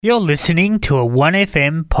You're listening to a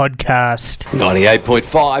 1FM podcast.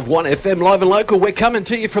 98.5, 1FM live and local. We're coming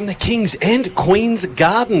to you from the Kings and Queens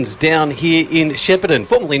Gardens down here in Shepparton,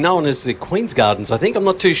 formerly known as the Queens Gardens, I think. I'm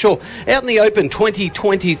not too sure. Out in the open,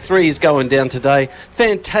 2023 is going down today.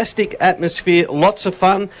 Fantastic atmosphere, lots of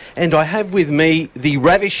fun. And I have with me the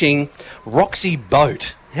ravishing Roxie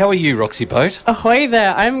Boat. How are you, Roxie Boat? Ahoy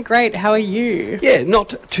there. I'm great. How are you? Yeah,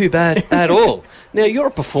 not too bad at all. Now, you're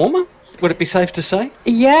a performer. Would it be safe to say?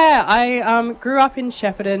 Yeah, I grew up in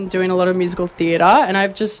Shepparton doing a lot of musical theatre, and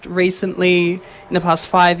I've just recently, in the past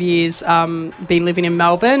 5 years, been living in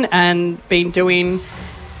Melbourne and been doing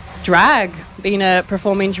drag, been a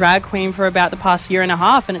performing drag queen for about the past year and a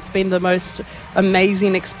half, and it's been the most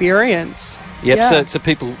amazing experience. Yep, yeah. So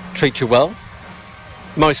people treat you well?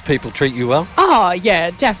 Most people treat you well? Oh,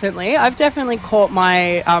 yeah, definitely. I've definitely caught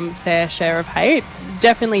my fair share of hate.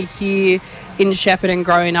 Definitely here in Shepparton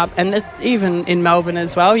growing up, and even in Melbourne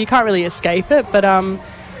as well. You can't really escape it, but I'm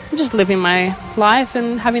just living my life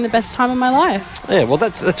and having the best time of my life. Yeah, well,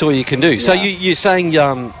 that's all you can do. Yeah. So you're saying you're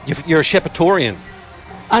a Sheppartorian?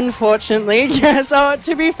 Unfortunately, yeah. So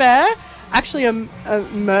to be fair, actually a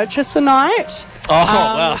Murchisonite. Oh,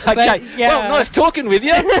 well, okay. Yeah. Well, nice talking with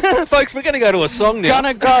you. Folks, we're going to go to a song now.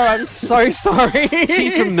 Gonna go, I'm so sorry. So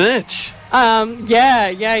you're from Murch? Yeah.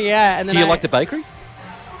 And then do you like the bakery?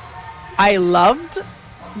 I loved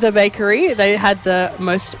the bakery. They had the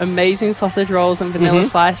most amazing sausage rolls and vanilla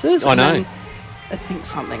slices. I know. Then I think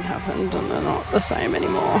something happened and they're not the same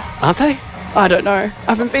anymore. Aren't they? I don't know. I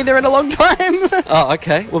haven't been there in a long time. Oh,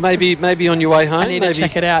 okay. Well, maybe on your way home. I need to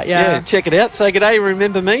check it out, yeah. Check it out. Say good day,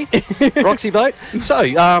 remember me, Roxie Boat. So,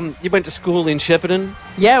 you went to school in Shepparton?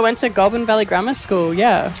 Yeah, I went to Goulburn Valley Grammar School,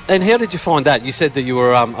 yeah. And how did you find that? You said that you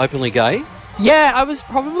were openly gay? Yeah, I was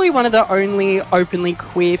probably one of the only openly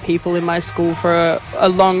queer people in my school for a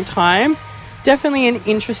long time. Definitely an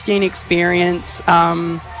interesting experience.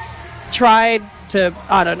 Tried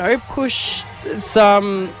to, push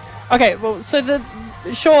some... Okay, well, so the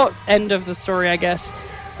short end of the story, I guess,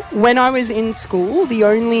 when I was in school, the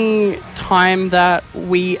only time that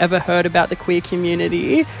we ever heard about the queer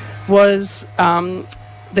community was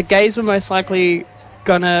the gays were most likely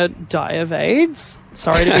gonna die of AIDS.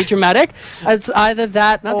 Sorry to be dramatic. It's either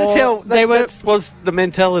that or that was the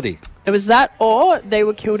mentality. It was that or they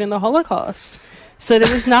were killed in the Holocaust. So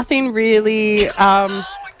there was nothing really...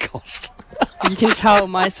 Holocaust. You can tell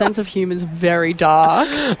my sense of humour is very dark.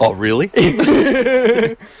 Oh, really?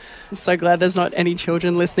 I'm so glad there's not any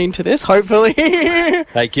children listening to this, hopefully.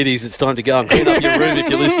 Hey, kiddies, it's time to go and clean up your room if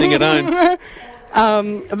you're listening at home.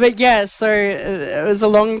 But yeah, so it was a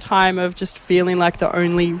long time of just feeling like the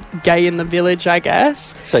only gay in the village, I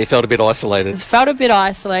guess. So you felt a bit isolated? Felt a bit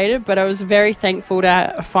isolated, but I was very thankful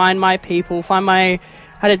to find my people, I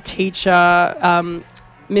had a teacher,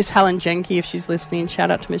 Miss Helen Jenke, if she's listening, shout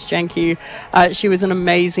out to Miss Jenke. She was an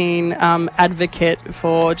amazing advocate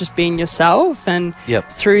for just being yourself. And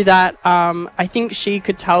through that, I think she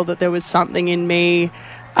could tell that there was something in me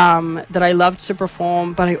that I loved to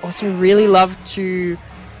perform, but I also really loved to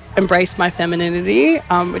embrace my femininity,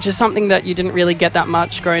 which is something that you didn't really get that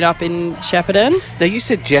much growing up in Shepparton. Now, you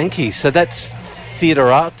said Jankies, so that's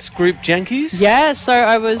theatre arts group Jankies? Yeah, so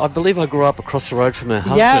I believe I grew up across the road from her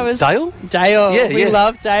husband. Yeah, it was Dale? Dale. Yeah, we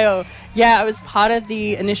love Dale. Yeah, I was part of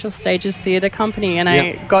the Initial Stages Theatre Company, and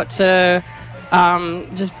I got to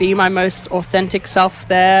just be my most authentic self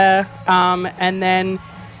there. And then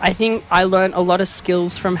I think I learned a lot of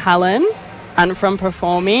skills from Helen and from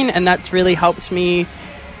performing, and that's really helped me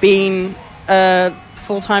being a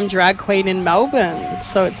full-time drag queen in Melbourne.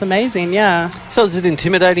 So it's amazing, yeah. So is it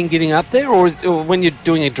intimidating getting up there, or when you're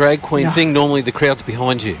doing a drag queen thing, normally the crowd's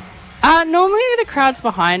behind you? Normally the crowd's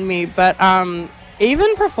behind me, but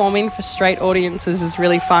even performing for straight audiences is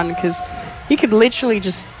really fun because you could literally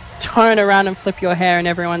just turn around and flip your hair and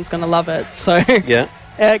everyone's going to love it. So yeah.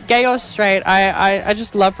 Gay or straight, I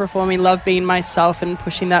just love performing, love being myself and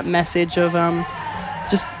pushing that message of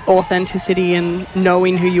just authenticity and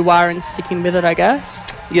knowing who you are and sticking with it, I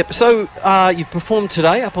guess. Yep. So you've performed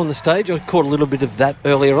today up on the stage. I caught a little bit of that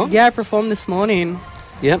earlier on. Yeah, I performed this morning.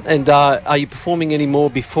 Yeah. And are you performing any more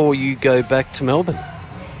before you go back to Melbourne?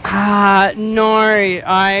 No.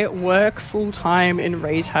 I work full-time in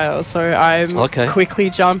retail, so I'm quickly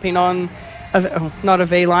jumping on, not a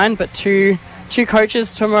V-line, but two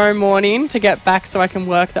coaches tomorrow morning to get back so I can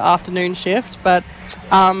work the afternoon shift. But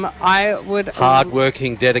I would...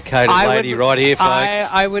 Hard-working, dedicated lady right here, folks.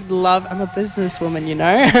 I would love... I'm a businesswoman, you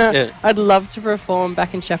know. Yeah. I'd love to perform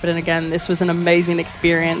back in Shepparton again. This was an amazing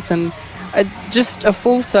experience and just a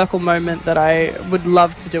full circle moment that I would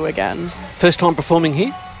love to do again. First time performing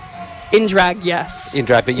here? In drag, yes. In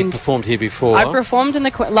drag, but you performed here before. I performed in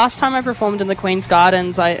the last time I performed in the Queen's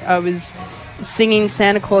Gardens. I was singing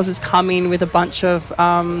 "Santa Claus is Coming" with a bunch of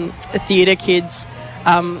theatre kids.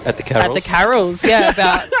 At the Carols? At the Carols, yeah,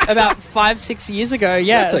 about 5-6 years ago.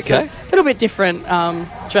 Yeah, that's okay. So a little bit different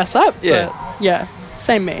dress up. Yeah, but yeah,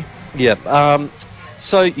 same me. Yeah.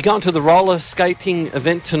 So you going to the roller skating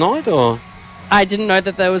event tonight, or? I didn't know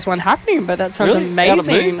that there was one happening, but that sounds Really?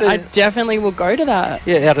 amazing. I definitely will go to that.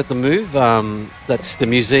 Yeah, out at the Move. That's the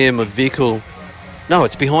Museum of Vehicle. No,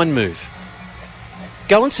 it's behind Move.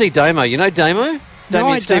 Go and see Damo. You know Damo?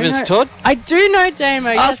 Damien Stevens Todd? I do know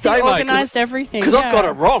Damo. Yes, he Damo, organised everything. Because I've got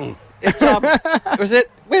it wrong. It's was it?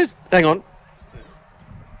 Hang on.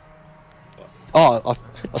 Oh, I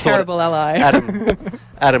terrible ally.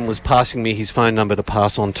 Adam was passing me his phone number to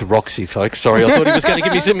pass on to Roxie, folks. Sorry, I thought he was going to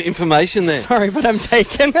give me some information there. Sorry, but I'm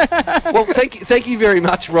taken. Well, thank you very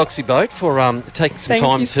much, Roxie Boat, for taking some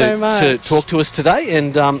time to talk to us today.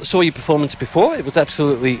 And saw your performance before. It was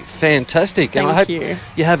absolutely fantastic. And I hope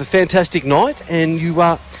you have a fantastic night. And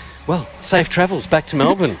you safe travels back to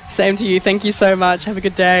Melbourne. Same to you. Thank you so much. Have a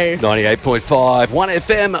good day. 98.5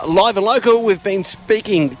 1FM live and local. We've been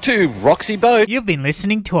speaking to Roxie Boat. You've been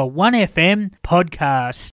listening to a 1FM podcast.